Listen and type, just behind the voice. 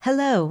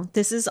Hello,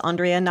 this is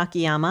Andrea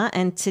Nakayama,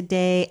 and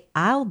today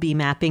I'll be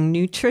mapping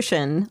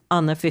nutrition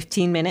on the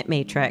 15-Minute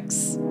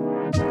Matrix.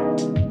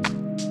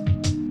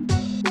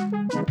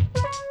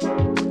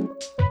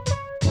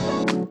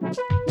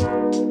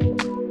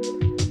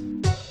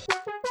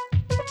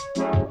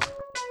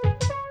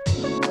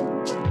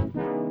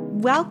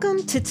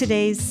 Welcome to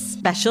today's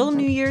special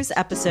New Year's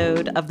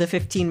episode of the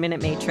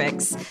 15-Minute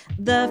Matrix.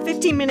 The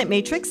 15-Minute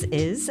Matrix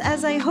is,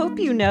 as I hope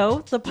you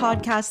know, the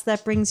podcast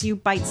that brings you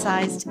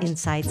bite-sized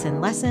insights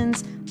and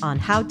lessons on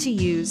how to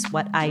use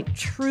what I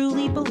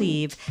truly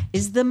believe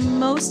is the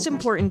most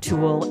important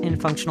tool in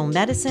functional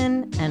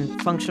medicine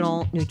and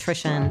functional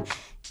nutrition.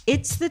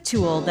 It's the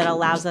tool that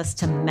allows us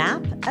to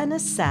map and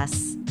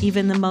assess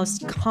even the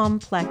most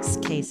complex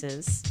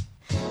cases.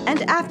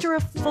 And after a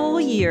full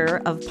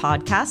year of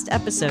podcast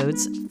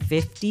episodes,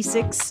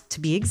 56 to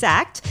be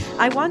exact,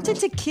 I wanted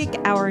to kick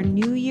our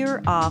new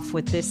year off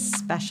with this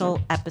special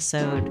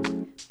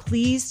episode.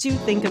 Please do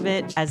think of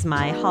it as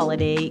my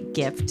holiday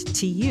gift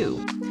to you,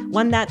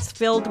 one that's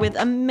filled with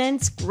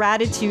immense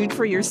gratitude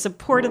for your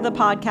support of the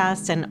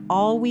podcast and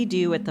all we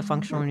do at the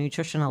Functional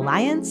Nutrition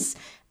Alliance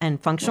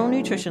and Functional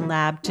Nutrition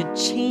Lab to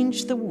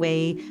change the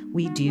way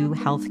we do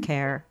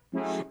healthcare.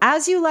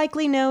 As you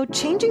likely know,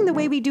 changing the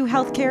way we do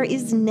healthcare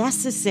is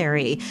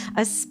necessary,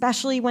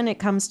 especially when it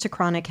comes to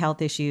chronic health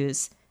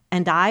issues.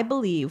 And I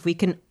believe we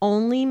can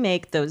only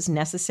make those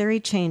necessary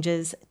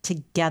changes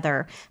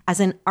together as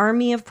an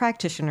army of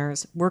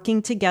practitioners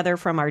working together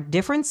from our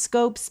different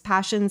scopes,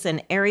 passions,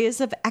 and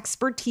areas of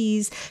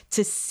expertise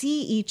to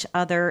see each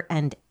other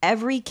and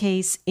every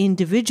case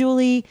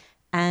individually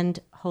and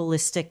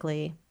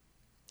holistically.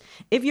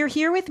 If you're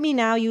here with me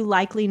now, you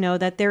likely know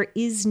that there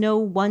is no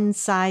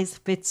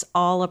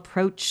one-size-fits-all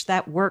approach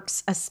that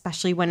works,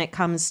 especially when it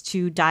comes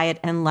to diet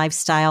and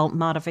lifestyle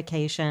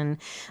modification.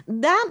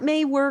 That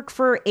may work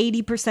for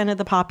 80% of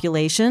the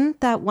population,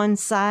 that one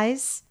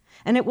size,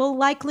 and it will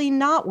likely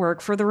not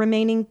work for the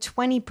remaining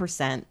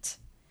 20%.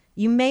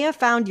 You may have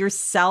found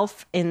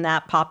yourself in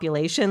that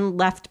population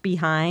left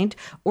behind,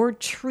 or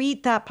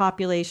treat that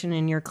population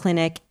in your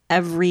clinic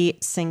every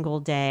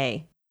single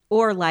day.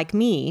 Or like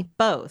me,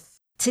 both.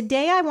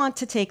 Today, I want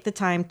to take the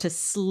time to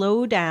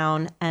slow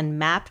down and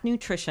map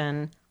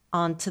nutrition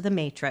onto the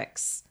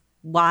matrix.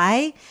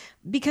 Why?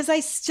 Because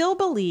I still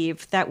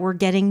believe that we're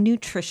getting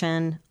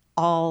nutrition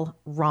all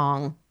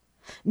wrong.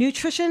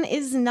 Nutrition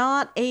is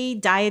not a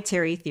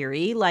dietary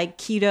theory like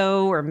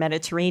keto or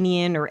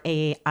Mediterranean or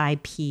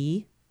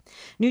AIP.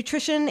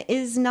 Nutrition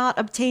is not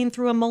obtained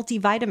through a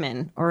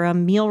multivitamin or a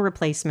meal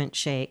replacement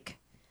shake.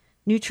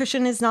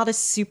 Nutrition is not a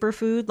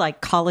superfood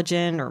like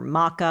collagen or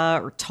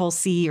maca or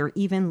tulsi or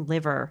even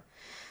liver.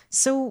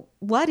 So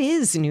what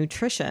is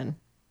nutrition?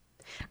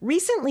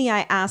 Recently,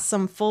 I asked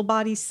some full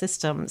body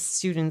systems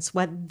students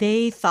what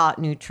they thought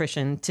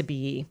nutrition to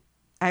be.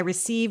 I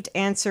received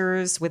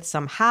answers with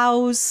some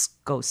hows,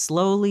 go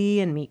slowly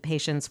and meet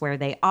patients where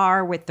they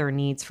are with their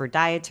needs for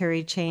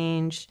dietary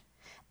change,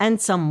 and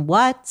some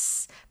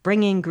whats,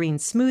 bring in green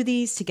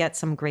smoothies to get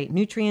some great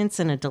nutrients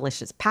in a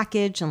delicious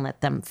package and let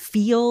them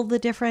feel the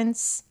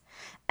difference.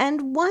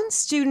 And one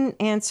student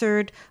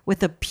answered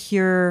with a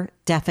pure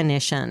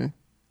definition,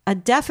 a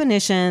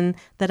definition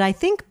that I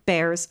think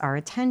bears our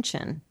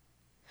attention.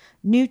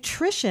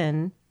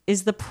 Nutrition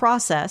is the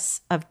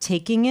process of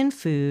taking in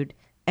food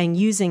and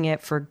using it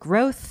for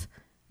growth,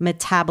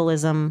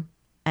 metabolism,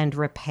 and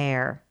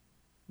repair.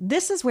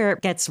 This is where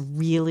it gets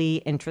really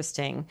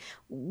interesting.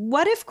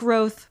 What if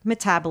growth,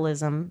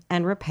 metabolism,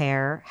 and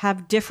repair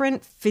have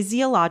different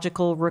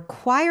physiological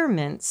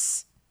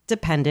requirements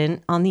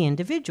dependent on the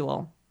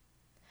individual?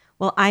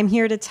 Well, I'm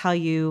here to tell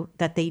you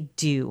that they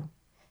do.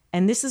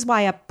 And this is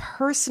why a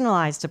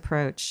personalized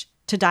approach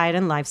to diet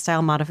and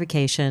lifestyle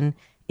modification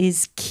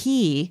is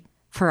key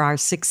for our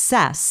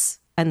success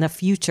and the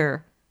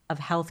future of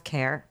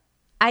healthcare.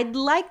 I'd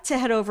like to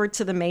head over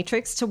to the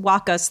Matrix to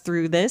walk us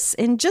through this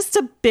in just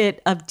a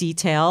bit of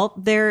detail.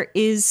 There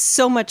is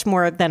so much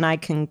more than I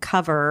can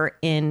cover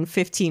in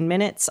 15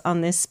 minutes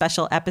on this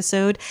special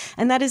episode,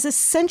 and that is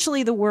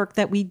essentially the work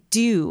that we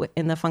do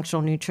in the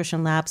Functional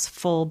Nutrition Lab's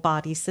full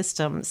body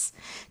systems.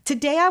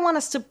 Today, I want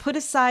us to put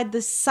aside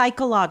the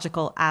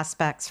psychological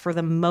aspects for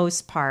the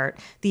most part,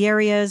 the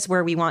areas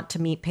where we want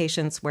to meet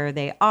patients where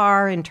they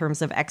are in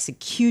terms of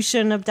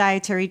execution of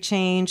dietary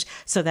change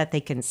so that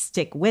they can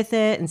stick with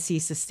it and see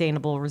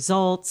sustainable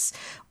results.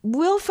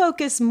 We'll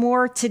focus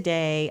more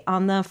today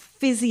on the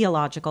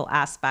physiological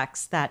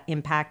aspects that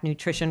impact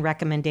nutrition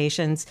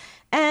recommendations,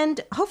 and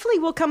hopefully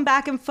we'll come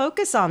back and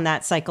focus on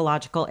that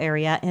psychological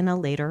area in a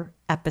later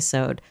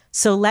episode.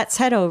 So let's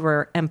head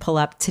over and pull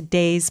up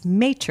today's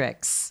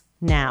Matrix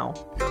now.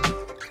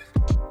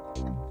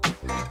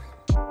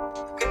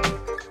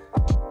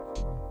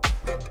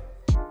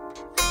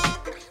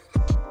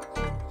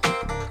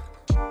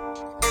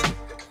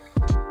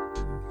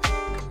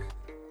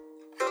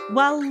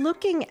 While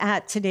looking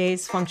at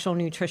today's functional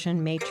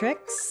nutrition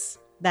matrix,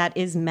 that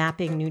is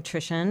Mapping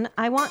Nutrition,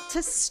 I want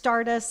to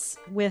start us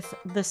with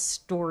the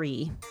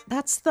story.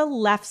 That's the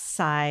left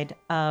side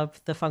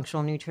of the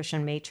functional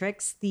nutrition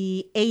matrix,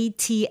 the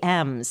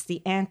ATMs,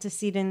 the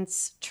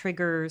antecedents,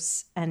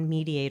 triggers, and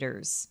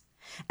mediators.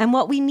 And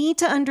what we need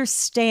to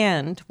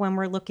understand when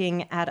we're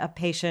looking at a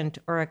patient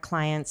or a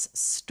client's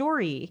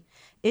story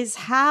is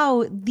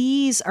how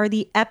these are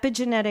the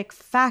epigenetic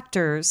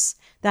factors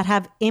that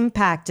have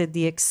impacted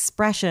the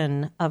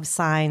expression of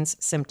signs,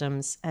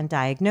 symptoms, and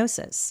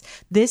diagnosis.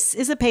 This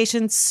is a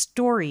patient's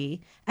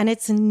story, and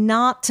it's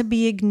not to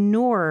be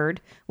ignored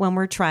when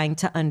we're trying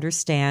to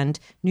understand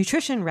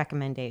nutrition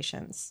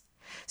recommendations.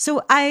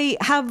 So I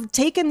have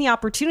taken the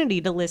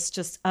opportunity to list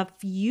just a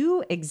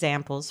few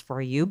examples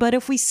for you. But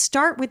if we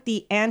start with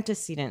the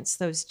antecedents,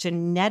 those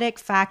genetic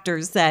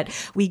factors that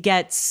we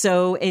get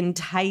so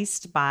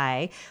enticed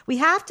by, we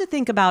have to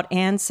think about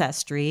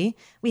ancestry.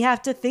 We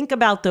have to think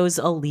about those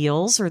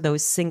alleles or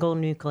those single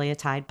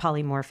nucleotide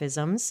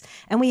polymorphisms.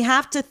 And we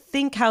have to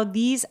think how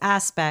these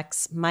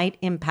aspects might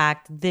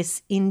impact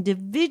this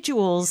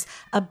individual's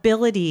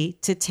ability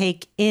to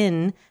take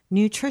in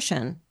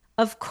nutrition.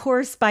 Of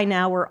course, by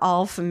now we're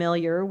all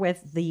familiar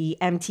with the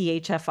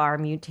MTHFR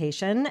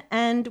mutation,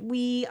 and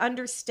we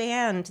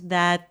understand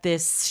that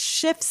this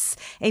shifts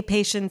a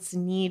patient's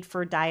need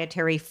for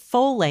dietary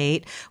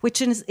folate,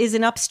 which is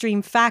an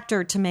upstream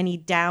factor to many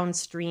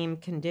downstream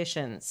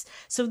conditions.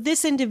 So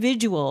this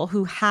individual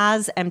who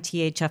has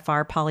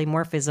MTHFR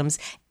polymorphisms,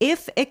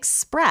 if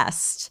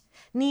expressed,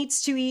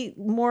 needs to eat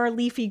more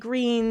leafy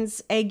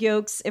greens, egg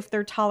yolks if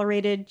they're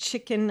tolerated,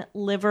 chicken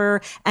liver,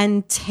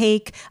 and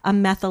take a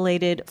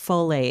methylated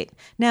folate.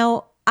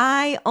 Now,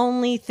 I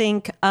only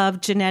think of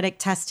genetic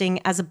testing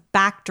as a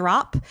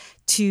backdrop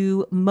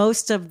to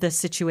most of the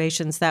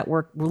situations that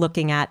we're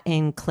looking at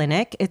in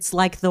clinic. It's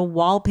like the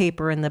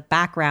wallpaper in the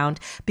background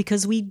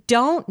because we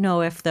don't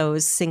know if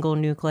those single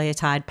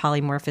nucleotide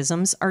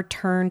polymorphisms are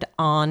turned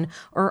on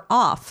or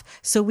off.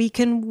 So we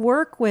can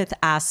work with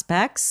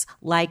aspects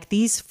like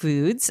these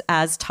foods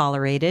as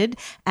tolerated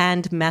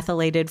and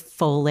methylated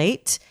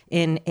folate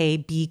in a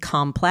B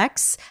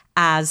complex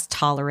as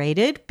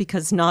tolerated,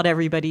 because not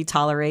everybody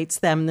tolerates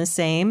them the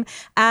same,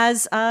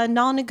 as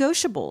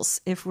non-negotiables.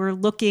 If we're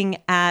looking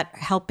at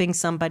helping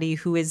somebody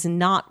who is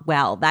not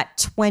well, that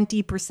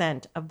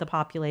 20% of the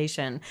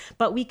population.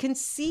 But we can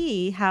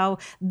see how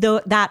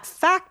that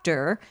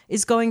factor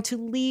is going to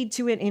lead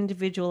to an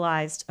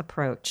individualized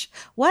approach.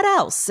 What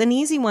else? An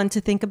easy one to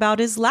think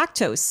about is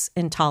lactose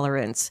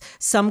intolerance.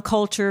 Some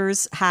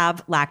cultures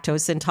have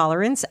lactose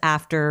intolerance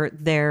after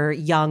their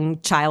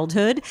young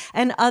childhood,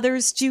 and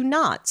others do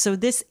not. So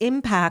this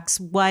impacts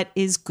what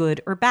is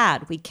good or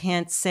bad. We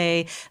can't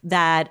say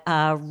that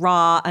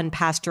raw,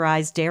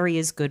 unpasteurized dairy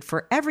is good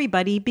for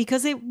everybody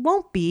because it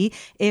won't be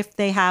if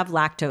they have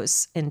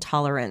lactose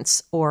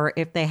intolerance or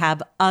if they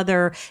have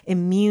other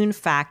immune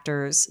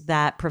factors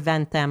that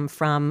prevent them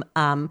from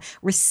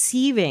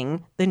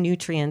receiving the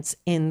nutrients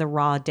in the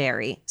raw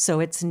dairy.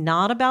 So it's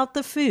not about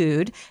the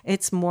food.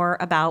 It's more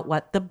about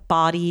what the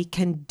body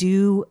can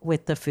do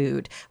with the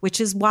food,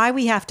 which is why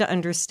we have to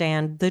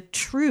understand the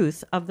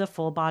truth of the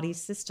full body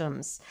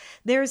systems.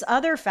 There's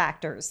other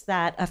factors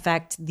that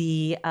affect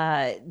the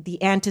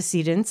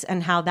antecedents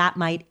and how that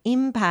might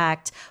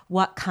impact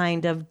what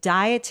kind of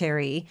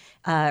dietary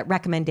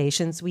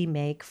recommendations we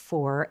make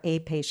for a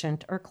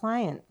patient or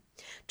client.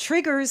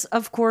 Triggers,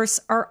 of course,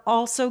 are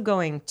also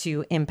going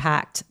to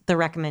impact the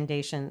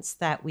recommendations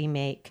that we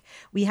make.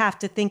 We have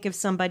to think if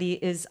somebody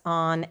is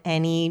on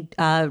any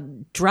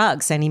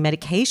drugs, any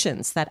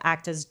medications that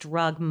act as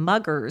drug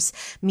muggers,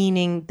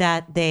 meaning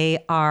that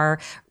they are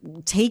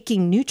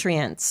taking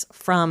nutrients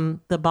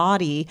from the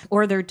body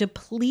or they're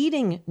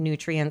depleting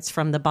nutrients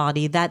from the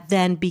body that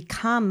then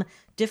become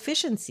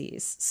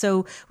deficiencies.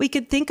 So we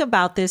could think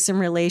about this in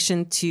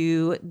relation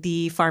to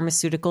the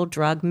pharmaceutical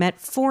drug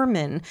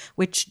metformin,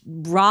 which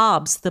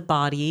robs the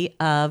body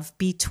of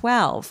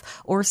B12,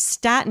 or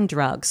statin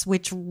drugs,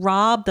 which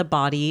rob the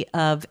body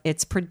of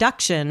its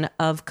production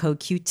of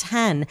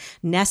CoQ10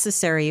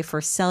 necessary for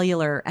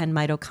cellular and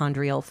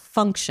mitochondrial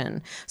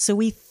function. So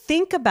we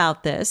think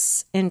about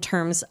this in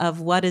terms of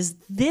what does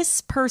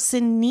this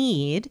person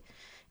need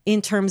in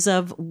terms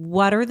of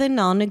what are the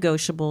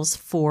non-negotiables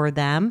for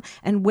them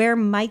and where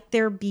might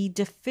there be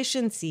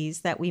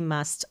deficiencies that we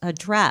must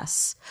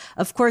address.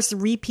 Of course,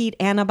 repeat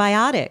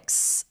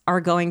antibiotics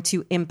are going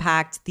to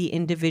impact the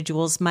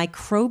individual's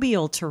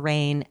microbial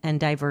terrain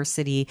and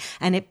diversity,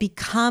 and it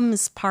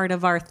becomes part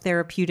of our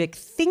therapeutic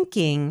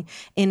thinking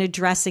in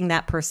addressing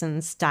that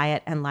person's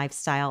diet and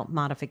lifestyle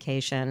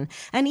modification.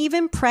 And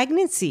even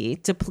pregnancy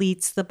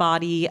depletes the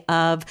body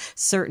of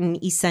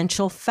certain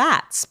essential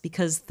fats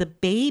because the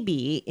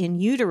baby in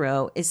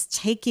utero is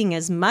taking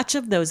as much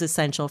of those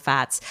essential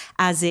fats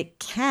as it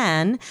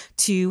can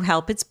to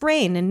help its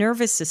brain and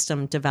nervous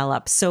system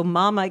develop. So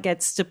mama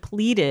gets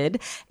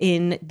depleted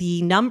in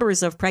the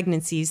numbers of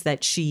pregnancies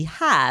that she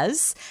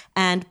has,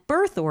 and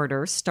birth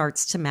order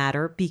starts to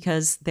matter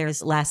because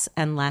there's less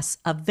and less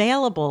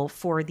available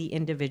for the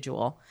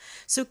individual.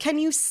 So can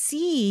you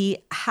see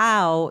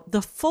how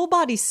the full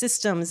body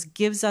systems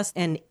gives us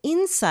an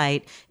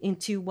insight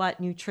into what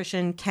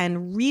nutrition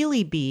can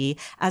really be,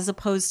 as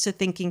opposed to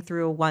thinking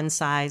through a one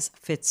size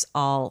fits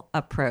all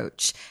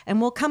approach?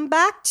 And we'll come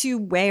back to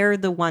where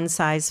the one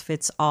size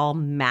fits all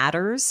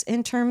matters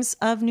in terms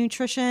of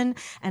nutrition.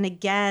 And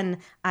again,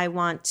 I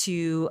want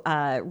to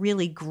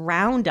really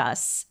ground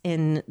us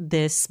in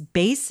this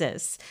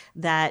basis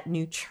that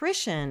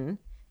nutrition,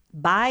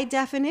 by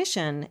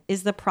definition,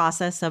 is the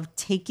process of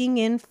taking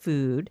in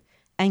food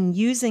and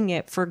using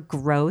it for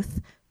growth,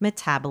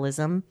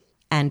 metabolism,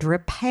 and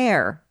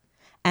repair.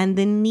 And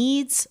the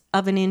needs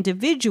of an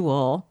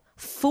individual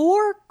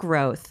for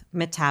growth,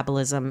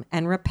 metabolism,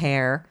 and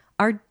repair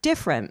are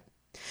different.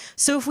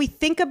 So if we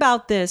think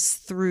about this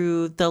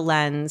through the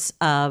lens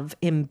of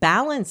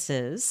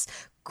imbalances,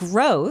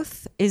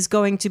 growth is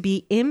going to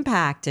be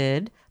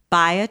impacted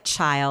by a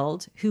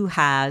child who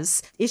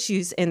has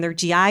issues in their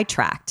GI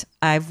tract.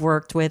 I've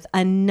worked with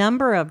a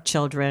number of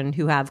children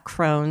who have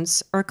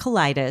Crohn's or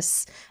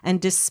colitis,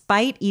 and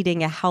despite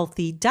eating a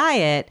healthy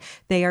diet,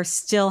 they are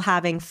still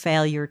having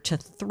failure to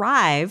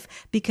thrive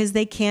because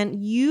they can't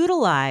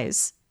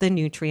utilize the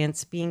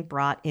nutrients being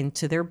brought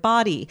into their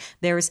body.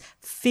 There's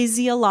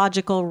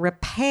physiological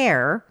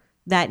repair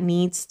that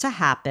needs to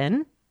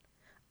happen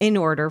in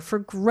order for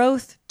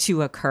growth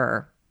to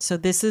occur. So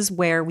this is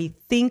where we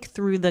think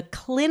through the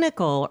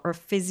clinical or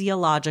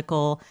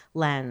physiological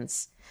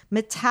lens.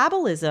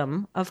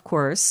 Metabolism, of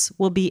course,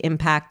 will be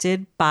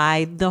impacted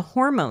by the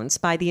hormones,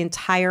 by the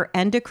entire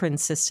endocrine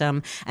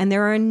system. And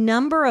there are a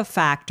number of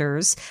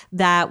factors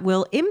that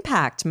will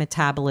impact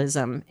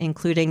metabolism,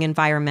 including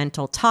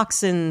environmental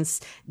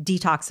toxins,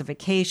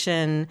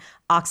 detoxification,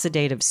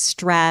 oxidative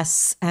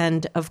stress,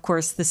 and of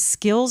course, the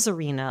skills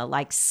arena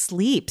like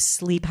sleep.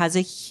 Sleep has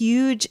a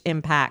huge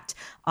impact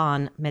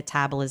on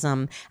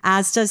metabolism,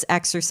 as does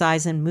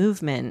exercise and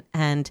movement.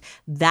 And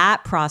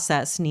that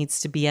process needs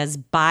to be as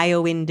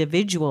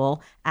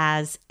bio-individual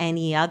as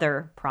any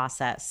other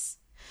process.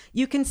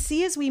 You can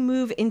see as we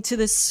move into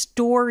the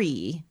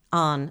story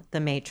on the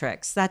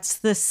matrix, that's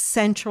the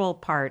central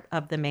part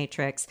of the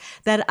matrix,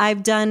 that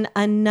I've done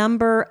a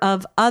number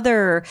of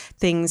other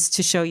things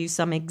to show you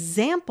some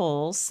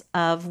examples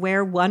of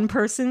where one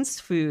person's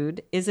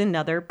food is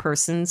another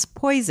person's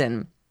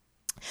poison.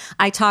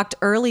 I talked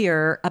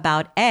earlier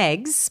about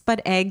eggs,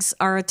 but eggs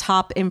are a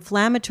top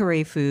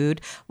inflammatory food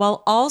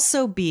while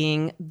also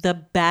being the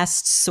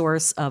best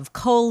source of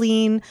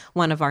choline,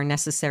 one of our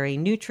necessary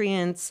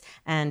nutrients,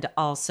 and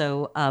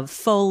also of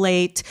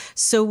folate.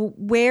 So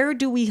where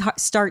do we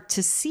start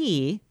to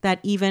see that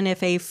even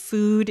if a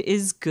food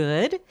is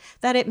good,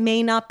 that it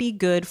may not be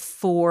good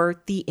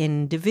for the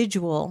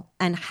individual?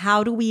 And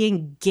how do we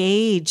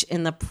engage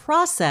in the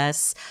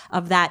process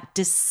of that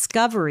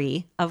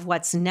discovery of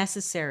what's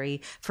necessary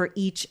for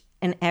each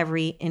and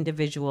every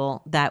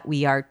individual that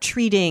we are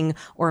treating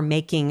or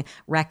making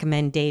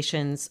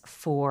recommendations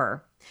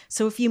for?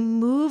 So if you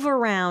move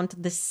around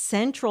the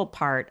central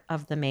part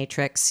of the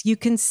matrix, you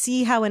can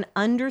see how an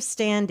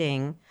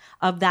understanding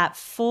of that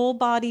full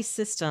body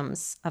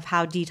systems, of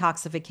how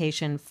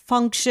detoxification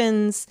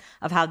functions,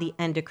 of how the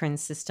endocrine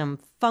system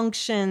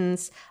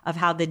functions, of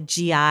how the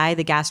GI,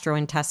 the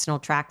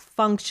gastrointestinal tract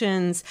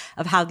functions,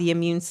 of how the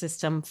immune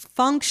system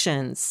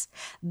functions,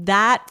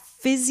 that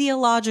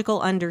physiological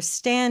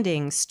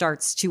understanding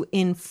starts to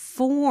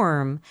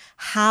inform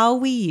how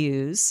we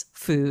use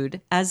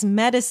food as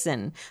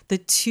medicine. The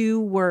two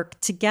work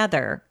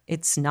together.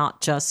 It's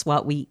not just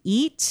what we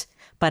eat,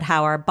 but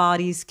how our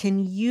bodies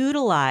can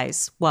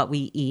utilize what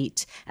we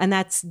eat. And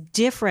that's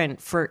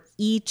different for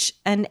each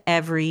and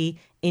every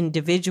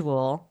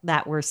individual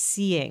that we're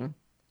seeing.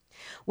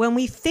 When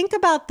we think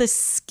about the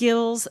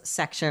skills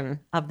section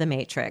of the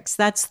matrix,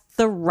 that's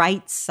the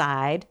right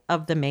side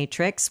of the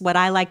matrix, what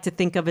I like to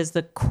think of as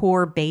the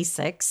core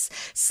basics: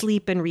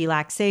 sleep and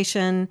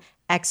relaxation,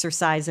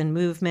 exercise and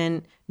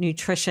movement,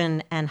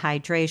 nutrition and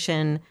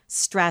hydration,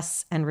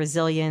 stress and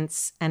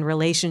resilience, and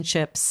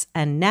relationships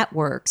and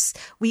networks.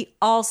 We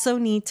also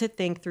need to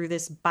think through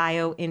this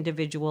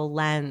bio-individual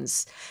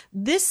lens.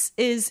 This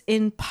is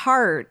in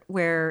part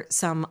where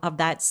some of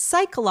that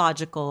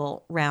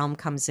psychological realm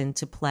comes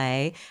into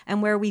play,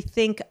 and where we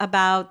think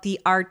about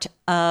the art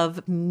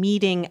of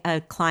meeting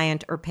a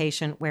client or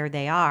patient where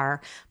they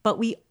are. But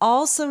we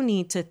also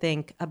need to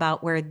think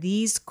about where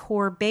these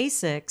core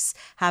basics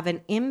have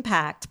an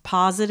impact,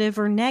 positive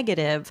or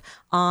negative,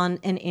 on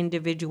an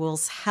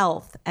individual's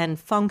health and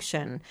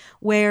function,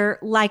 where,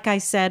 like I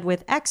said,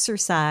 with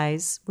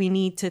exercise, we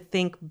need to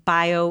think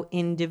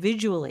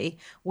bio-individually.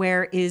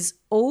 Where is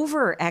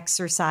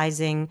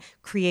over-exercising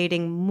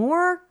creating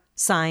more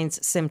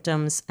signs,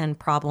 symptoms, and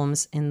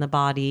problems in the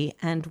body?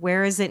 And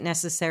where is it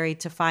necessary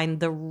to find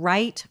the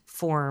right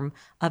form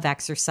of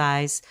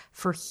exercise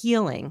for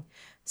healing,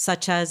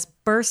 such as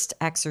burst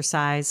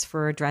exercise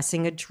for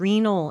addressing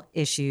adrenal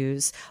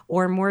issues,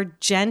 or more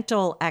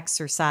gentle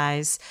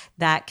exercise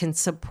that can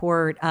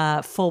support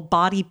full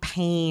body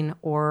pain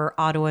or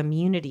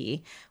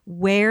autoimmunity?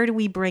 Where do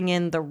we bring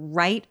in the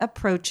right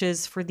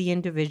approaches for the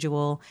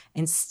individual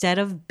instead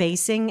of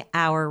basing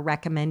our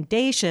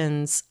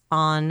recommendations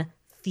on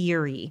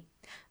theory?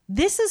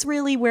 This is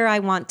really where I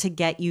want to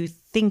get you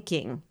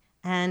thinking.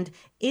 And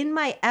in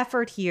my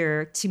effort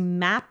here to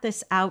map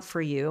this out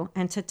for you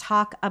and to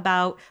talk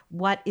about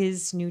what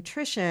is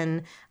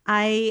nutrition,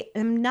 I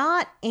am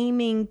not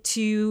aiming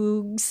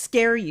to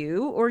scare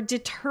you or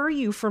deter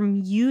you from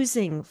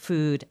using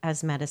food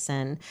as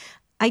medicine.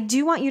 I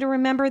do want you to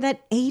remember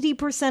that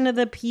 80% of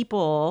the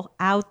people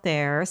out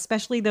there,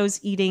 especially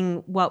those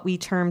eating what we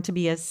term to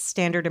be a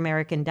standard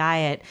American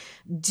diet,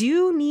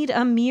 do need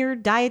a mere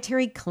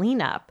dietary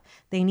cleanup.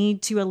 They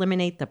need to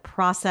eliminate the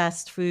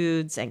processed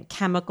foods and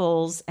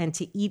chemicals and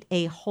to eat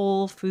a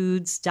whole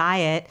foods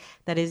diet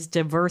that is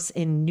diverse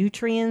in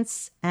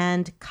nutrients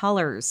and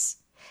colors.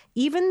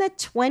 Even the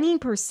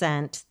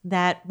 20%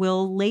 that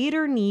will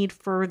later need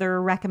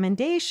further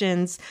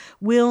recommendations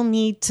will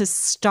need to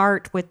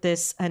start with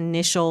this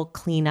initial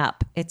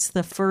cleanup. It's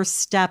the first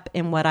step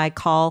in what I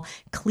call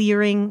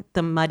clearing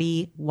the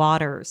muddy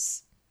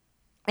waters.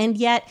 And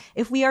yet,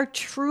 if we are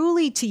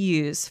truly to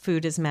use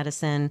food as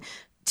medicine,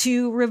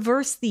 to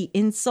reverse the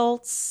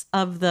insults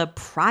of the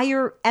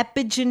prior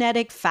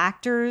epigenetic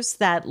factors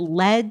that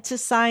led to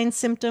signs,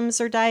 symptoms,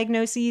 or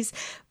diagnoses,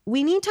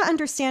 we need to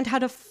understand how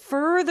to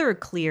further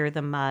clear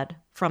the mud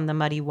from the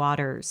muddy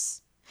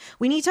waters.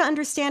 We need to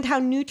understand how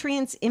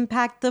nutrients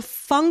impact the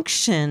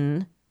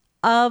function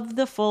of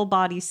the full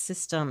body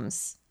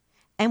systems.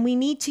 And we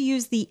need to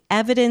use the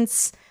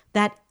evidence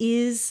that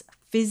is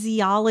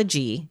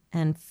physiology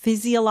and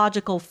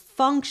physiological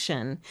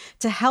function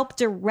to help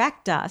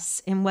direct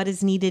us in what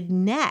is needed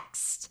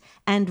next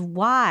and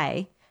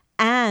why,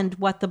 and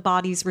what the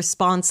body's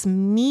response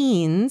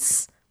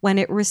means when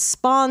it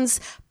responds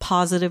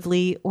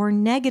positively or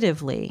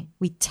negatively.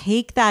 We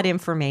take that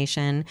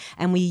information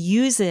and we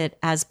use it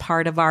as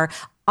part of our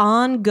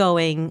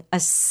ongoing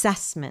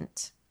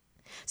assessment.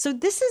 So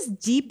this is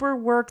deeper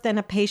work than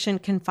a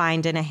patient can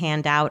find in a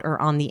handout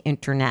or on the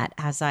internet,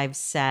 as I've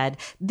said.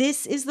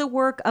 This is the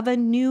work of a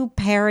new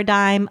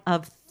paradigm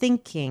of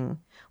thinking,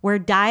 where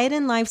diet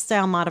and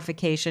lifestyle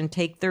modification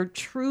take their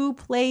true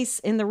place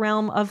in the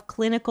realm of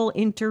clinical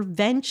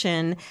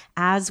intervention,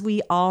 as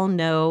we all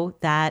know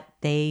that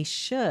they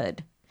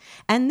should.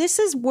 And this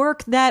is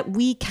work that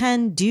we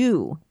can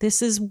do.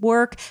 This is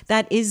work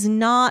that is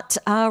not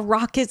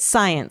rocket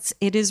science.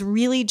 It is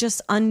really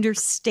just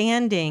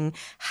understanding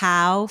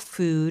how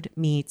food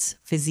meets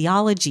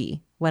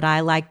physiology, what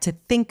I like to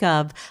think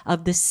of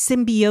the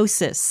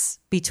symbiosis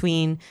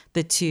between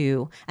the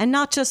two. And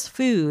not just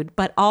food,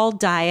 but all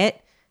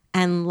diet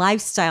and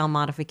lifestyle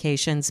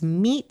modifications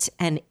meet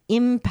and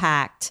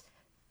impact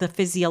the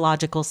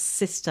physiological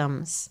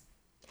systems.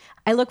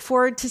 I look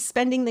forward to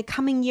spending the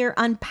coming year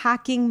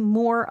unpacking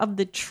more of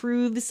the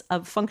truths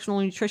of functional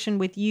nutrition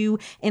with you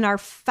in our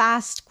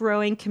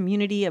fast-growing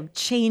community of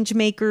change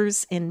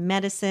makers in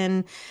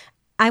medicine.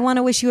 I want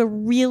to wish you a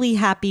really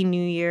happy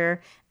new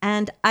year.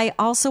 And I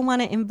also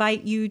want to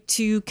invite you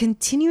to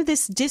continue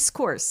this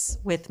discourse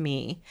with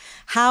me.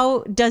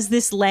 How does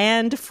this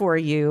land for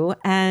you?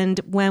 And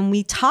when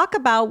we talk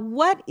about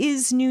what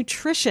is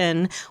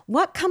nutrition,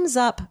 what comes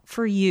up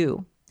for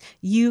you?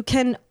 You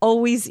can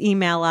always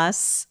email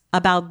us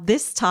about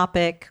this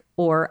topic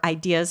or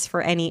ideas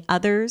for any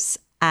others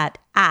at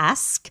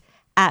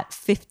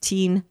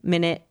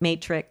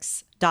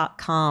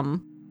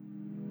ask@15minutematrix.com.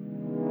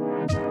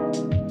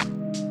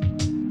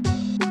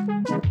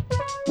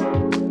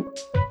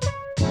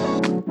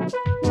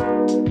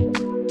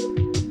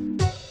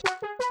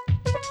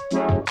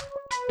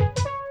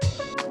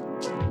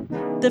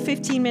 The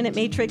 15-Minute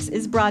Matrix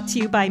is brought to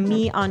you by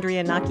me,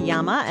 Andrea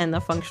Nakayama, and the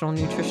Functional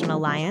Nutrition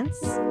Alliance.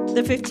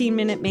 The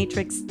 15-Minute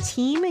Matrix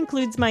team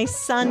includes my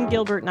son,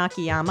 Gilbert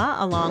Nakayama,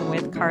 along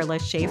with Carla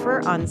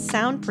Schaefer on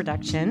sound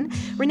production,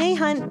 Renee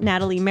Hunt,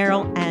 Natalie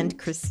Merrill, and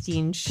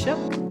Christine Shook.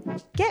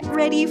 Get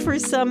ready for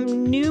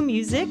some new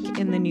music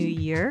in the new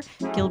year.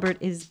 Gilbert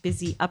is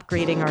busy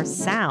upgrading our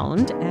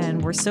sound,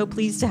 and we're so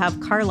pleased to have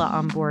Carla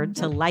on board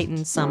to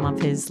lighten some of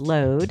his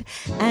load.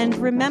 And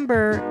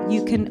remember,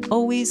 you can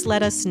always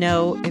let us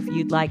know if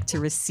you'd like to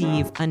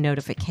receive a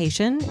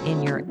notification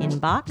in your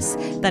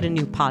inbox that a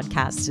new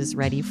podcast is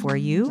ready for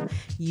you.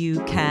 You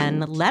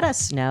can let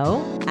us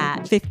know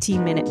at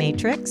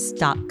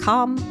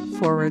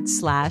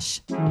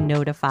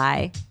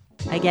 15minutematrix.com/notify.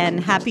 Again,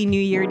 Happy New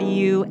Year to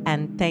you,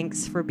 and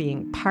thanks for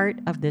being part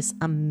of this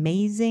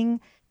amazing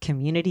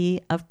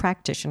community of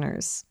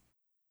practitioners.